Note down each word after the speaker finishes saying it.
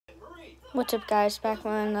What's up, guys? Back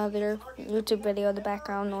with another YouTube video. The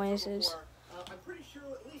background noises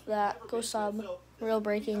that go sub. Real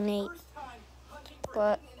breaking Nate.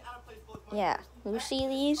 But yeah, you see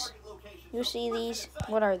these? You see these?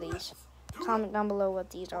 What are these? Comment down below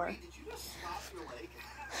what these are.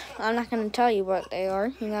 I'm not gonna tell you what they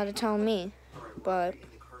are. You gotta tell me. But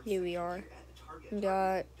here we are. We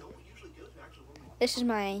got. This is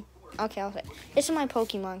my. Okay, I'll say. This is my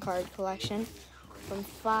Pokemon card collection from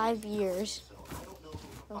 5 years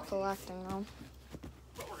of collecting them.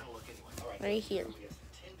 Right here.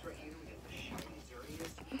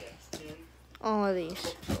 All of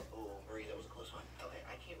these.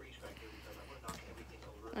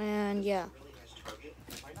 And yeah.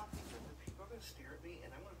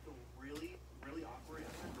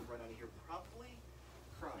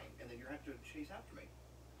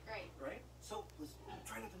 Right? So let's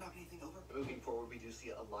try not to knock anything over. Moving forward, we do see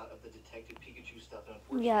a lot of the Detective Pikachu stuff.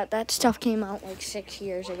 Yeah, that stuff came out like 6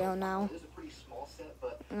 years ago now. It is a pretty small set,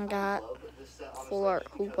 but I got full art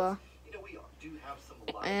Hoopa.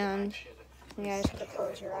 And you guys have to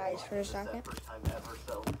close your eyes for a second.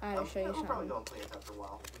 I have to show you something.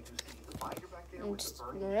 It's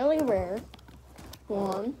really rare.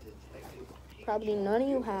 One. Probably none of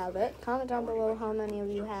you have it. Comment down below how many of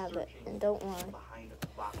you have it, and don't lie.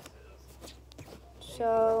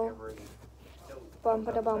 So, bum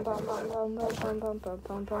ba da bum bum bum bum bum bum bum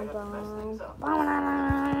bum bum bum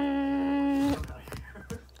bum.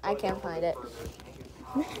 I can't find it.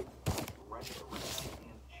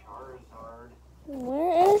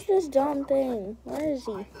 Where is this dumb thing? Where is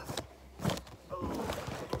he?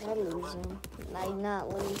 I'm losing. I'm not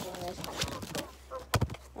losing this.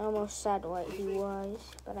 I almost said what he was,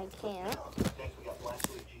 but I can't.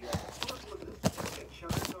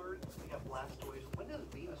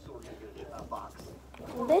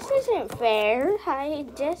 This isn't fair. I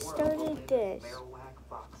just started this.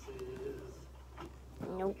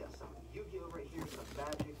 Nope.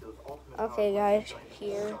 Okay, guys,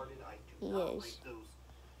 here he is.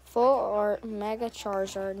 Full art Mega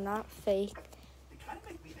Charizard, not fake.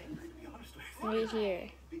 Right here.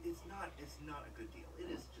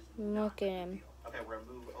 Look at him. Okay, we're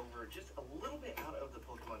gonna move over just a little bit out of the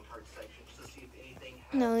Pokemon card section just to see if anything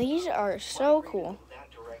has. No, these are so cool.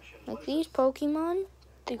 Like these Pokemon,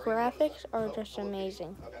 the graphics are just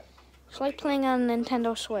amazing. It's like playing on a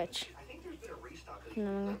Nintendo Switch. And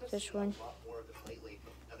then I got this one.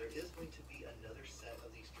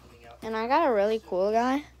 And I got a really cool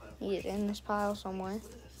guy. He's in this pile somewhere.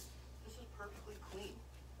 This is perfectly clean.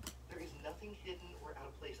 There is nothing hidden or out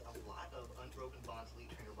of place. A lot of unbroken bonds, lead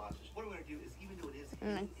trainer boxes. What I'm going to do is, even though it is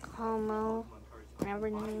and a Como,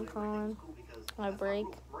 everything you call him. I break.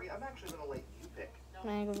 I'm actually going to let you pick.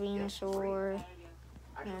 Mega Venusaur.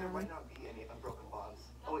 Actually, there might not be any unbroken bonds.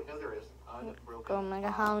 Oh wait, no, there is. Go Mega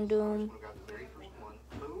Houndoom.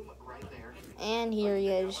 And here he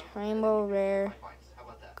is, Rainbow Rare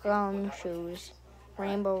Gumshoes.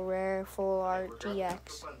 Rainbow Rare Full Art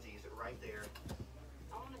GX.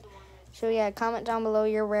 So yeah, comment down below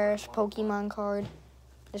your rarest Pokemon card.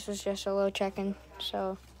 This was just a little check-in.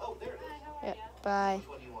 So, yeah, bye.